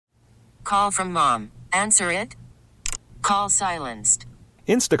Call from mom. Answer it. Call silenced.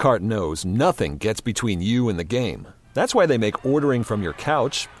 Instacart knows nothing gets between you and the game. That's why they make ordering from your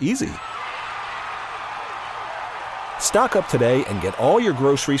couch easy. Stock up today and get all your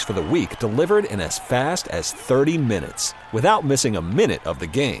groceries for the week delivered in as fast as 30 minutes without missing a minute of the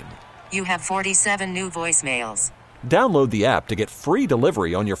game. You have 47 new voicemails. Download the app to get free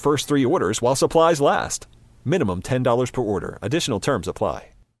delivery on your first 3 orders while supplies last. Minimum $10 per order. Additional terms apply.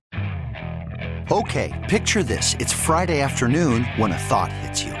 Okay, picture this. It's Friday afternoon when a thought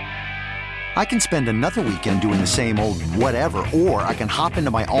hits you. I can spend another weekend doing the same old whatever, or I can hop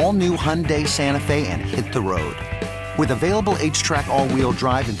into my all-new Hyundai Santa Fe and hit the road. With available H-Track all-wheel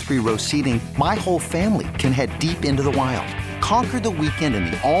drive and 3-row seating, my whole family can head deep into the wild. Conquer the weekend in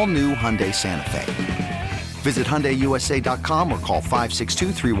the all-new Hyundai Santa Fe. Visit HyundaiUSA.com or call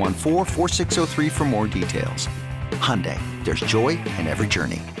 562-314-4603 for more details. Hyundai, there's joy in every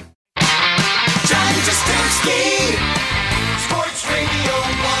journey. John Jastrzemski, Sports Radio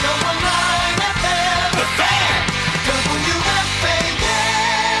 101.9 FM, The Fan,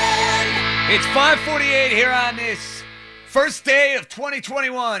 WFAN. It's 5:48 here on this first day of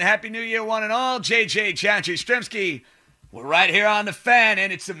 2021. Happy New Year, one and all. JJ, John Jastrzemski. We're right here on The Fan,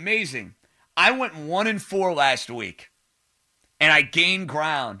 and it's amazing. I went 1-4 last week, and I gained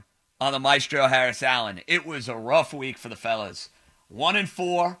ground on the Maestro Harris Allen. It was a rough week for the fellas.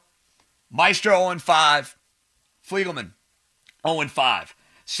 1-4, Maestro 0-5, Fliegelman 0-5.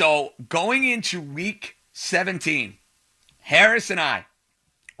 So going into week 17, Harris and I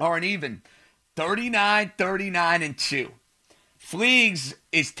are an even 39-2. Fleegs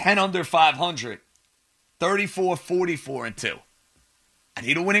is 10 under 500, 34-44-2. I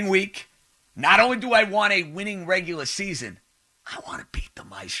need a winning week. Not only do I want a winning regular season, I want to beat the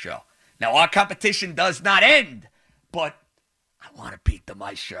Maestro. Now, our competition does not end, but I want to beat the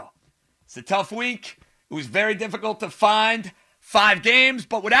Maestro. It's a tough week. It was very difficult to find 5 games,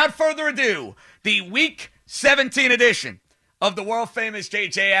 but without further ado, the Week 17 edition of the world-famous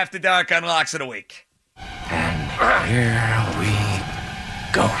JJ After Dark Unlocks of the Week. And here we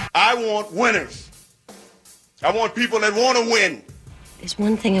go. I want winners. I want people that want to win. There's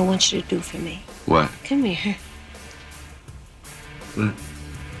one thing I want you to do for me. What? Come here. What?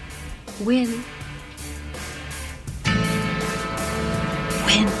 Win.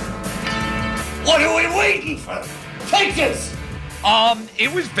 Win. What are we waiting for? Take this!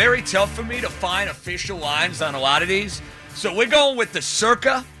 It was very tough for me to find official lines on a lot of these. So we're going with the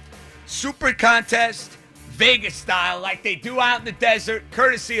Circa Super Contest, Vegas style, like they do out in the desert,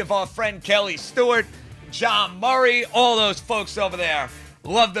 courtesy of our friend Kelly Stewart, John Murray, all those folks over there.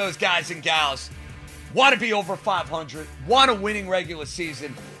 Love those guys and gals. Want to be over 500. Want a winning regular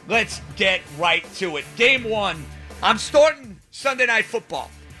season. Let's get right to it. Game 1. I'm starting Sunday Night Football.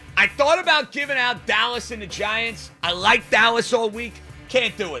 I thought about giving out Dallas and the Giants. I like Dallas all week.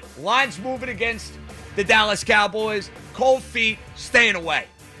 Can't do it. Line's moving against the Dallas Cowboys. Cold feet, staying away.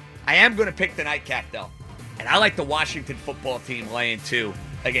 I am going to pick the nightcap, though. And I like the Washington football team laying 2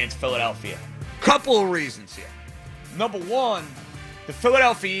 against Philadelphia. Couple of reasons here. Number 1, the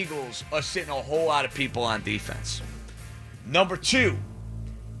Philadelphia Eagles are sitting a whole lot of people on defense. Number 2,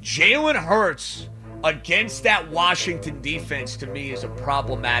 Jalen Hurts against that Washington defense, to me, is a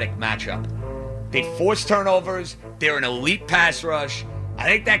problematic matchup. They force turnovers. They're an elite pass rush. I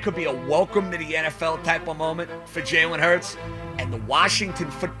think that could be a welcome to the NFL type of moment for Jalen Hurts. And the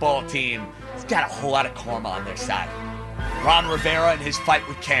Washington football team has got a whole lot of karma on their side. Ron Rivera and his fight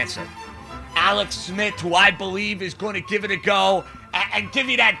with cancer. Alex Smith, who I believe is going to give it a go and give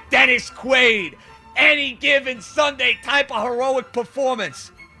you that Dennis Quaid, any given Sunday type of heroic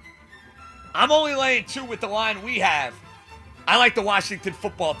performance. I'm only laying 2 with the line we have. I like the Washington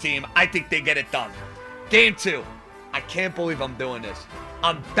football team. I think they get it done. Game 2. I can't believe I'm doing this.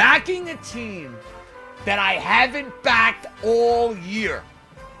 I'm backing a team that I haven't backed all year.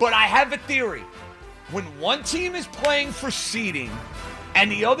 But I have a theory. When one team is playing for seeding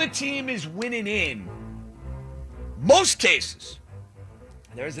and the other team is winning in, most cases,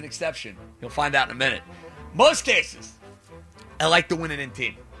 there's an exception. You'll find out in a minute. Most cases, I like the winning in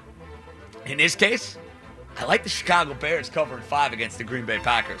team. In this case, I like the Chicago Bears covering 5 against the Green Bay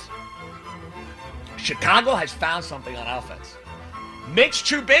Packers. Chicago has found something on offense. Mitch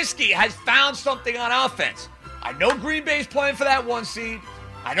Trubisky has found something on offense. I know Green Bay's playing for that 1 seed.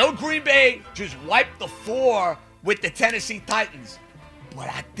 I know Green Bay just wiped the floor with the Tennessee Titans. But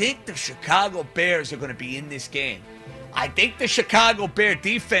I think the Chicago Bears are going to be in this game. I think the Chicago Bear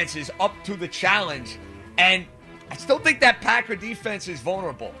defense is up to the challenge. And I still think that Packer defense is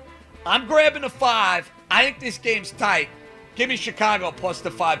vulnerable. I'm grabbing the 5. I think this game's tight. Give me Chicago plus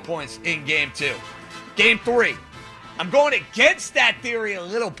the 5 points in Game 2. Game 3, I'm going against that theory a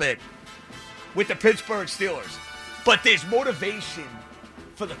little bit with the Pittsburgh Steelers. But there's motivation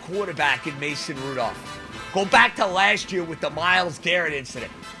for the quarterback in Mason Rudolph. Go back to last year with the Myles Garrett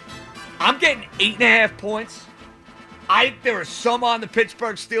incident. I'm getting 8.5 points. There are some on the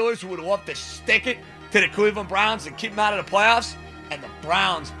Pittsburgh Steelers who would love to stick it to the Cleveland Browns and keep them out of the playoffs, and the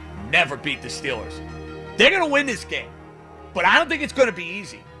Browns never beat the Steelers. They're going to win this game, but I don't think it's going to be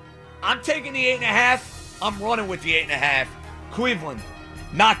easy. I'm taking the 8.5. I'm running with the 8.5. Cleveland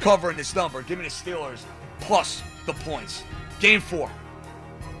not covering this number. Give me the Steelers plus the points. Game 4.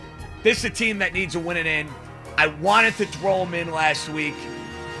 This is a team that needs a winning in. I wanted to throw them in last week.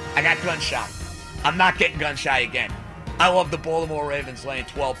 I got gun shy. I'm not getting gun shy again. I love the Baltimore Ravens laying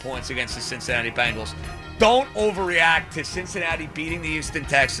 12 points against the Cincinnati Bengals. Don't overreact to Cincinnati beating the Houston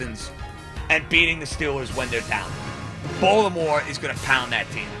Texans and beating the Steelers when they're down. Baltimore is going to pound that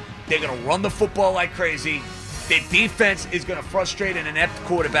team. They're going to run the football like crazy. Their defense is going to frustrate an inept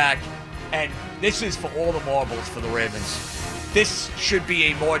quarterback. And this is for all the marbles for the Ravens. This should be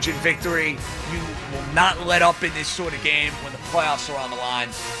a margin victory. You will not let up in this sort of game when the playoffs are on the line.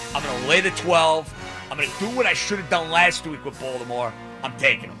 I'm going to lay the 12. I'm going to do what I should have done last week with Baltimore. I'm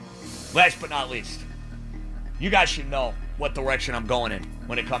taking them. Last but not least, you guys should know what direction I'm going in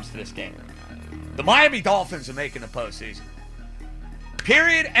when it comes to this game. The Miami Dolphins are making the postseason.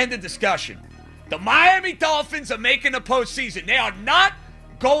 Period. End of discussion. The Miami Dolphins are making the postseason. They are not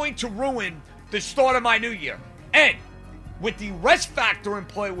going to ruin the start of my new year. And with the rest factor in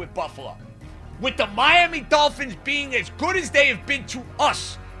play with Buffalo, with the Miami Dolphins being as good as they have been to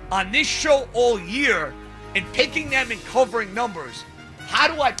us on this show all year and picking them and covering numbers, how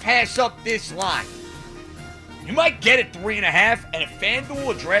do I pass up this line? You might get it 3.5, and if FanDuel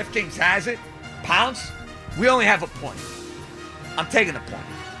or DraftKings has it, pounce, we only have a point. I'm taking the point.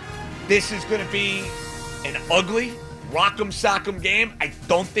 This is going to be an ugly, rock'em sock'em game. I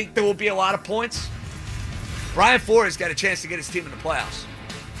don't think there will be a lot of points. Brian Flores got a chance to get his team in the playoffs.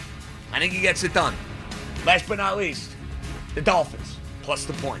 I think he gets it done. Last but not least, the Dolphins, plus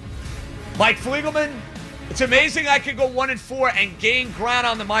the point. Mike Fliegelman, it's amazing I could go 1-4 and gain ground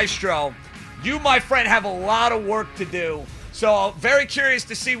on the Maestro. You, my friend, have a lot of work to do. So very curious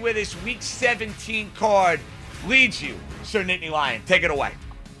to see where this Week 17 card leads you, Sir Nittany Lion. Take it away.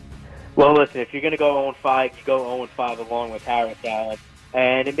 Well, listen, if you're going to go 0-5, you go 0-5 along with Harris Allen.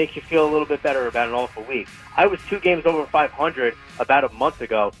 And it makes you feel a little bit better about an awful week. I was 2 games over 500 about a month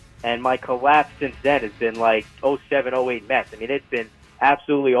ago, and my collapse since then has been like 07, 08 Mets. I mean, it's been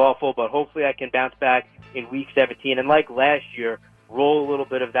absolutely awful, but hopefully I can bounce back in Week 17. And like last year, roll a little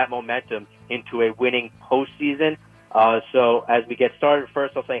bit of that momentum into a winning postseason. So as we get started,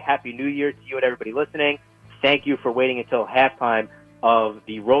 first I'll say Happy New Year to you and everybody listening. Thank you for waiting until halftime of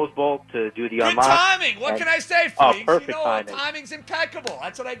the Rose Bowl to do the Good unlock. timing. What can I say, Fleeks? Perfect timing. Timing's impeccable.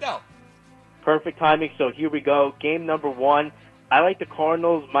 That's what I do. Perfect timing. So here we go. Game number 1. I like the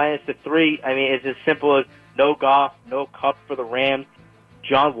Cardinals minus the 3. I mean, it's as simple as no Goff, no Kupp for the Rams.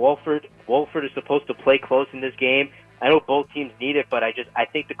 John Wolford is supposed to play close in this game. I know both teams need it, but I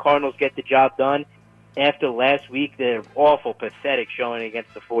think the Cardinals get the job done. After last week, their awful, pathetic showing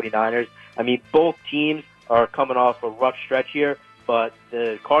against the 49ers. I mean, both teams are coming off a rough stretch here, but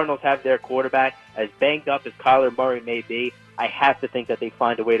the Cardinals have their quarterback. As banged up as Kyler Murray may be, I have to think that they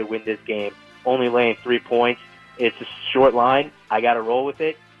find a way to win this game. Only laying 3 points. It's a short line. I got to roll with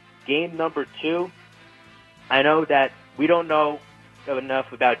it. Game number 2, I know that we don't know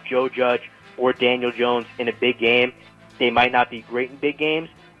enough about Joe Judge or Daniel Jones in a big game. They might not be great in big games.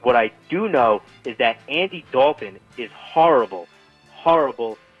 What I do know is that Andy Dalton is horrible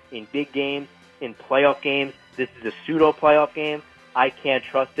in big games, in playoff games. This is a pseudo-playoff game. I can't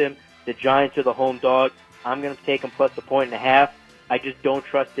trust him. The Giants are the home dog. I'm going to take them plus the 1.5. I just don't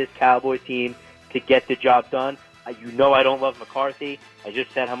trust this Cowboys team to get the job done. You know I don't love McCarthy. I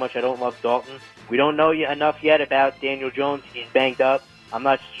just said how much I don't love Dalton. We don't know enough yet about Daniel Jones. He's banged up. I'm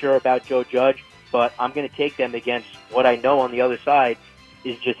not sure about Joe Judge, but I'm going to take them against what I know on the other side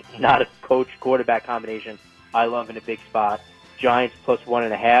is just not a coach-quarterback combination I love in a big spot. Giants plus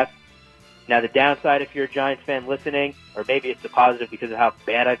 1.5. Now, the downside, if you're a Giants fan listening, or maybe it's the positive because of how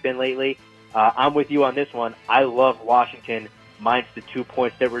bad I've been lately, I'm with you on this one. I love Washington minus the 2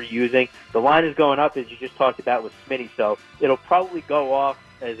 points that we're using. The line is going up, as you just talked about with Smitty, so it'll probably go off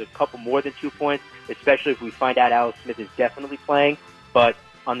as a couple more than 2 points, especially if we find out Alex Smith is definitely playing. But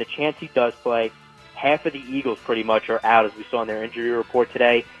on the chance he does play, half of the Eagles pretty much are out, as we saw in their injury report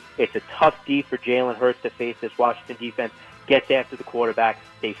today. It's a tough D for Jalen Hurts to face this Washington defense. Gets after the quarterback.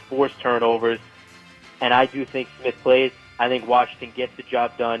 They force turnovers. And I do think Smith plays. I think Washington gets the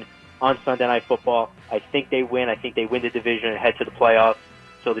job done on Sunday Night Football. I think they win. I think they win the division and head to the playoffs.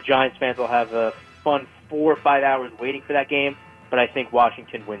 So the Giants fans will have a fun 4 or 5 hours waiting for that game, but I think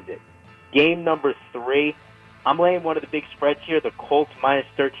Washington wins it. Game number 3, I'm laying one of the big spreads here, the Colts minus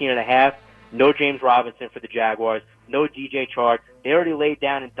 13.5. No James Robinson for the Jaguars. No DJ Chark. They already laid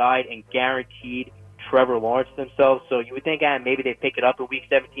down and died and guaranteed Trevor Lawrence themselves. So you would think maybe they pick it up in Week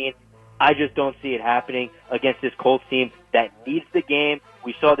 17. I just don't see it happening against this Colts team that needs the game.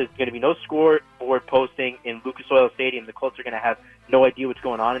 We saw there's going to be no scoreboard posting in Lucas Oil Stadium. The Colts are going to have no idea what's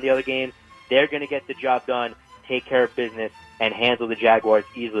going on in the other games. They're going to get the job done, take care of business, and handle the Jaguars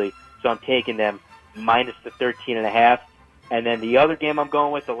easily. So I'm taking them minus the 13.5. And then the other game I'm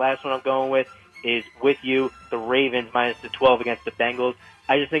going with, the last one I'm going with, is with you, the Ravens minus the 12 against the Bengals.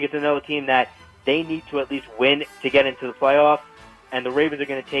 I just think it's another team that they need to at least win to get into the playoffs. And the Ravens are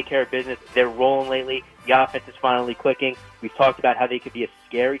going to take care of business. They're rolling lately. The offense is finally clicking. We've talked about how they could be a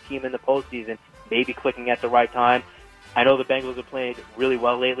scary team in the postseason, maybe clicking at the right time. I know the Bengals have played really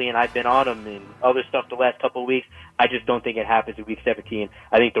well lately, and I've been on them and other stuff the last couple of weeks. I just don't think it happens in Week 17.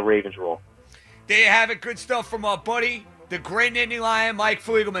 I think the Ravens roll. There you have it. Good stuff from our buddy, the great Nittany Lion, Mike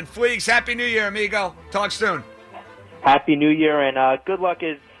Fliegelman. Fleegs, Happy New Year, amigo. Talk soon. Happy New Year, and good luck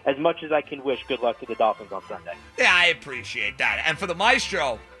as much as I can wish. Good luck to the Dolphins on Sunday. Yeah, I appreciate that. And for the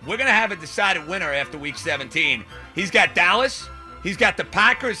Maestro, we're going to have a decided winner after Week 17. He's got Dallas. He's got the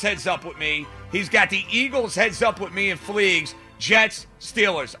Packers heads up with me. He's got the Eagles heads up with me and Fleegs. Jets,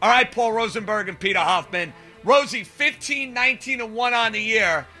 Steelers. All right, Paul Rosenberg and Peter Hoffman. Rosie, 15-19-1 on the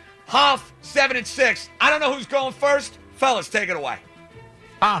year. Hoff, 7-6. I don't know who's going first. Fellas, take it away.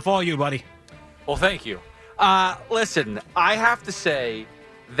 Hoff, all you, buddy. Well, thank you. Listen, I have to say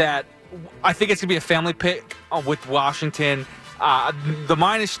that I think it's going to be a family pick with Washington. The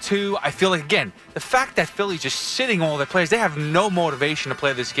 -2, I feel like, again, the fact that Philly's just sitting all their players, they have no motivation to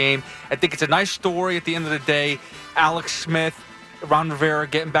play this game. I think it's a nice story at the end of the day. Alex Smith, Ron Rivera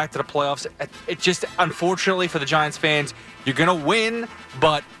getting back to the playoffs. It just, unfortunately for the Giants fans, you're going to win,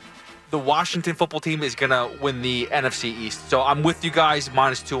 but the Washington football team is going to win the NFC East. So I'm with you guys,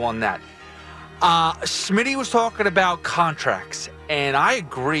 -2 on that. Smitty was talking about contracts, and I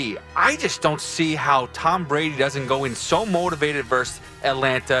agree. I just don't see how Tom Brady doesn't go in so motivated versus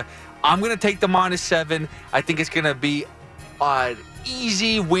Atlanta. I'm going to take the -7. I think it's going to be an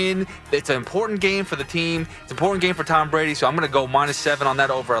easy win. It's an important game for the team. It's an important game for Tom Brady, so I'm going to go -7 on that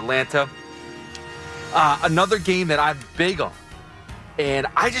over Atlanta. Another game that I'm big on, and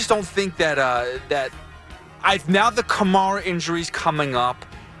I just don't think that now the Kamara injury's coming up.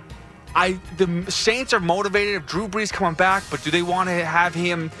 The Saints are motivated if Drew Brees coming back, but do they want to have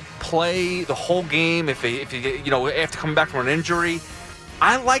him play the whole game if after coming back from an injury?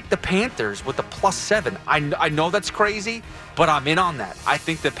 I like the Panthers with the +7. I know that's crazy, but I'm in on that. I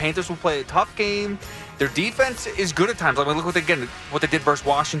think the Panthers will play a tough game. Their defense is good at times. I mean, look what they did versus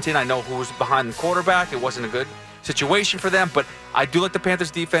Washington. I know who was behind the quarterback. It wasn't a good situation for them, but I do like the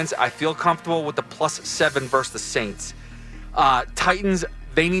Panthers defense. I feel comfortable with the +7 versus the Saints. Titans,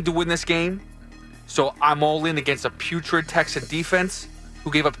 they need to win this game, so I'm all in against a putrid Texan defense who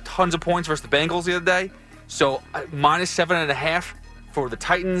gave up tons of points versus the Bengals the other day. So -7.5 for the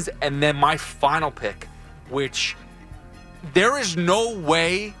Titans, and then my final pick, which there is no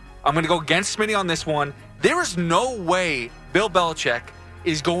way, I'm going to go against Smitty on this one, there is no way Bill Belichick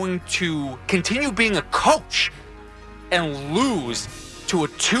is going to continue being a coach and lose to a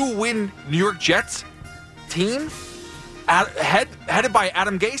 2-win New York Jets team headed by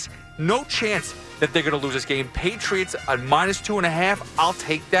Adam Gase. No chance that they're going to lose this game. Patriots at -2.5. I'll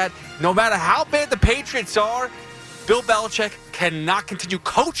take that. No matter how bad the Patriots are, Bill Belichick cannot continue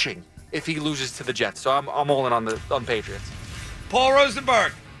coaching if he loses to the Jets. So I'm all in on Patriots. Paul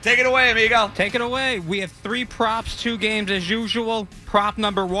Rosenberg, take it away, amigo. Take it away. We have 3 props, 2 games as usual. Prop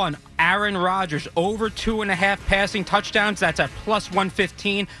number 1, Aaron Rodgers, over 2.5 passing touchdowns. That's at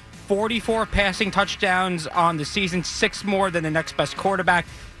 +115. 44 passing touchdowns on the season, 6 more than the next best quarterback.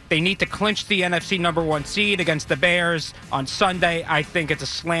 They need to clinch the NFC number 1 seed against the Bears on Sunday. I think it's a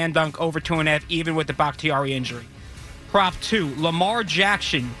slam dunk over 2.5, even with the Bakhtiari injury. Prop 2, Lamar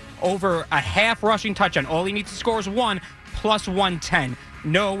Jackson, over a half rushing touchdown. All he needs to score is 1, +110.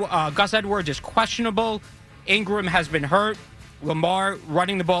 No, Gus Edwards is questionable. Ingram has been hurt. Lamar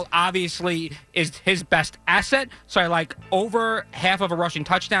running the ball obviously is his best asset. So I like over half of a rushing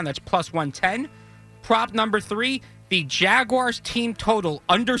touchdown. That's +110. Prop number 3, the Jaguars team total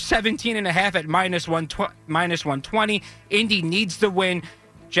under 17.5 at -120. Indy needs the win.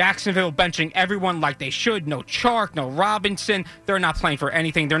 Jacksonville benching everyone like they should. No Chark, no Robinson. They're not playing for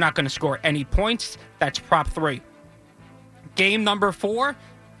anything. They're not going to score any points. That's prop 3. game number 4,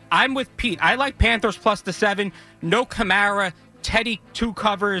 I'm with Pete. I like Panthers plus the 7. No Kamara. Teddy 2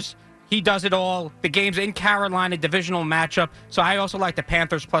 covers. He does it all. The game's in Carolina, divisional matchup. So I also like the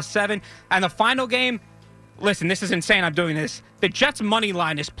Panthers plus 7. And the final game, listen, this is insane I'm doing this. The Jets' money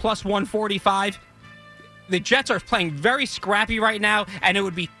line is plus 145. The Jets are playing very scrappy right now, and it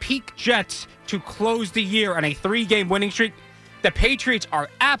would be peak Jets to close the year on a 3-game winning streak. The Patriots are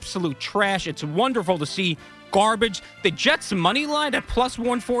absolute trash. It's wonderful to see garbage. The Jets' money line at plus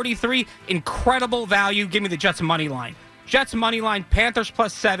 143, incredible value. Give me the Jets' money line. Jets' money line, Panthers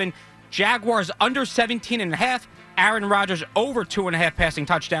plus 7. Jaguars under 17.5. Aaron Rodgers over 2.5 passing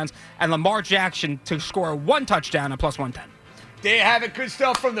touchdowns. And Lamar Jackson to score 1 touchdown at plus 110. There you have it. Good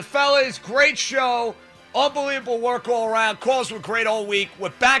stuff from the fellas. Great show. Unbelievable work all around. Calls were great all week. We're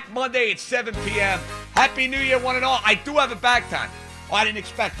back Monday at 7 p.m. Happy New Year, one and all. I do have a back time. Oh, I didn't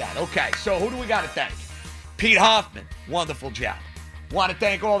expect that. Okay, so who do we got to thank? Pete Hoffman. Wonderful job. Want to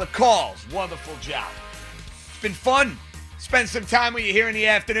thank all the calls. Wonderful job. It's been fun. Spend some time with you here in the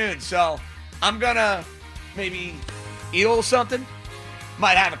afternoon. So I'm going to maybe eat a little something.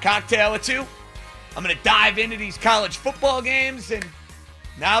 Might have a cocktail or 2. I'm going to dive into these college football games. And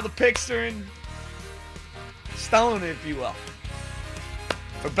now the picks are in stone, if you will.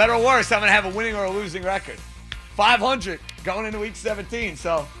 For better or worse, I'm going to have a winning or a losing record. 500 going into week 17.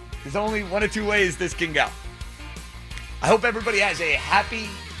 So there's only 1 or 2 ways this can go. I hope everybody has a happy,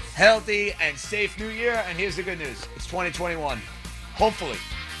 healthy, and safe new year. And here's the good news. It's 2021. Hopefully,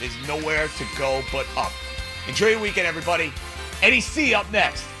 there's nowhere to go but up. Enjoy your weekend, everybody. Eddie C up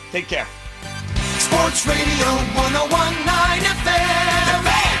next. Take care. Sports Radio 101.9 FM.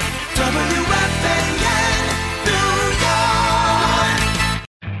 WFAN, New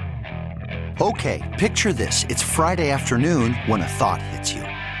York. Okay, picture this. It's Friday afternoon when a thought hits you.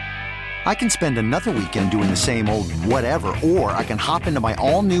 I can spend another weekend doing the same old whatever, or I can hop into my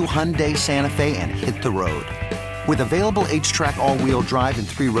all-new Hyundai Santa Fe and hit the road. With available H-Track all-wheel drive and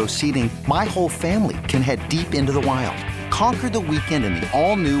 3-row seating, my whole family can head deep into the wild. Conquer the weekend in the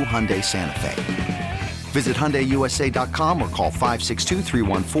all-new Hyundai Santa Fe. Visit HyundaiUSA.com or call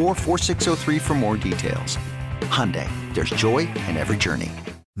 562-314-4603 for more details. Hyundai, there's joy in every journey.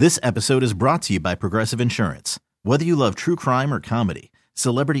 This episode is brought to you by Progressive Insurance. Whether you love true crime or comedy,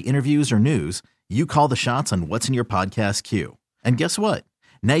 celebrity interviews or news, you call the shots on what's in your podcast queue. And guess what?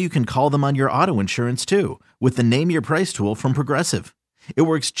 Now you can call them on your auto insurance too with the Name Your Price tool from Progressive. It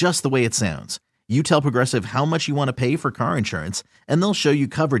works just the way it sounds. You tell Progressive how much you want to pay for car insurance, and they'll show you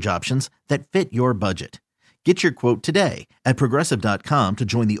coverage options that fit your budget. Get your quote today at Progressive.com to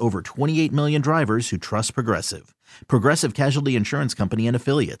join the over 28 million drivers who trust Progressive. Progressive Casualty Insurance Company and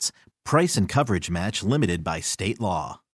Affiliates. Price and coverage match limited by state law.